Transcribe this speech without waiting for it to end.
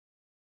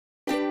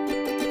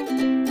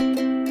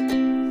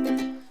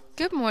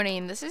Good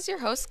morning. This is your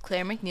host,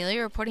 Clare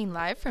McNeeley, reporting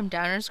live from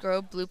Downers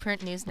Grove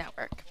Blueprint News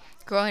Network.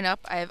 Growing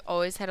up, I have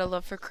always had a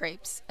love for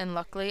crepes, and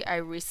luckily, I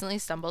recently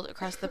stumbled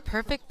across the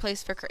perfect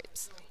place for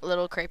crepes,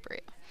 Little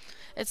Creperie.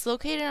 It's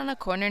located on a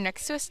corner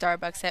next to a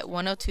Starbucks at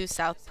 102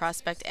 South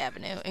Prospect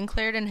Avenue in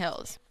Clarendon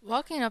Hills.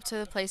 Walking up to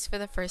the place for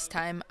the first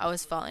time, I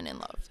was falling in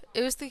love.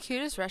 It was the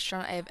cutest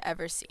restaurant I have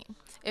ever seen.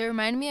 It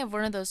reminded me of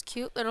one of those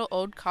cute little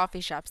old coffee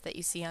shops that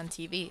you see on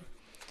TV.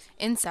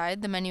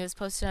 Inside, the menu was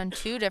posted on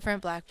two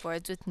different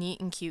blackboards with neat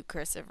and cute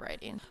cursive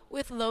writing.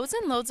 With loads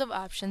and loads of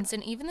options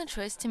and even the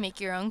choice to make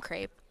your own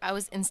crepe, I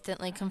was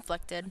instantly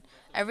conflicted.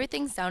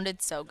 Everything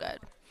sounded so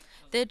good.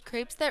 They had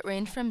crepes that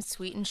ranged from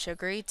sweet and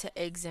sugary to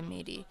eggs and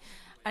meaty.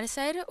 I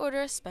decided to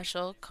order a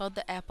special called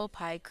the apple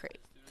pie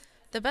crepe.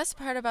 The best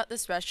part about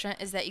this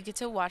restaurant is that you get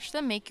to watch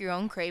them make your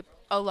own crepe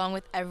along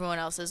with everyone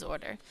else's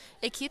order.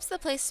 It keeps the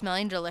place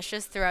smelling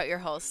delicious throughout your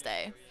whole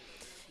stay.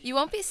 You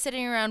won't be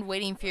sitting around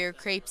waiting for your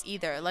crepes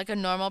either. Like a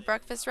normal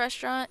breakfast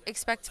restaurant,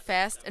 expect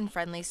fast and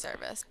friendly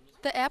service.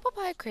 The apple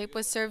pie crepe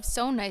was served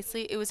so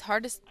nicely it was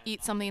hard to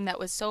eat something that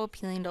was so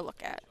appealing to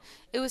look at.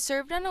 It was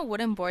served on a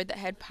wooden board that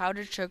had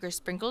powdered sugar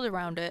sprinkled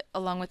around it,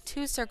 along with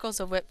 2 circles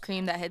of whipped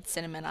cream that had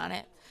cinnamon on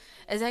it.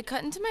 As I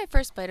cut into my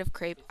first bite of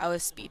crepe, I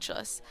was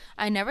speechless.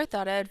 I never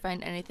thought I would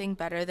find anything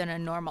better than a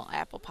normal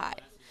apple pie.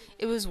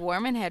 It was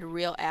warm and had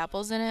real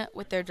apples in it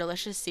with their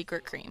delicious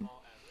secret cream.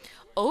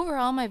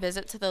 Overall, my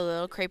visit to the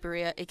Little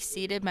Creperia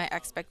exceeded my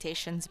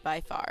expectations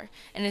by far,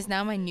 and is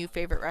now my new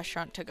favorite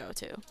restaurant to go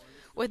to.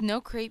 With no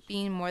crepe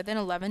being more than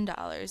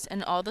 $11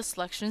 and all the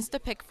selections to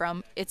pick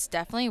from, it's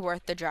definitely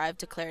worth the drive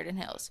to Clarendon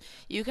Hills.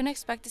 You can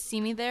expect to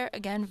see me there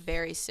again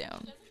very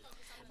soon.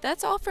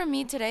 That's all from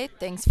me today.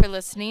 Thanks for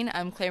listening.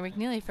 I'm Clare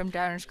McNeeley from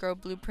Downers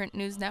Grove Blueprint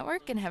News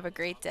Network, and have a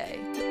great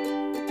day.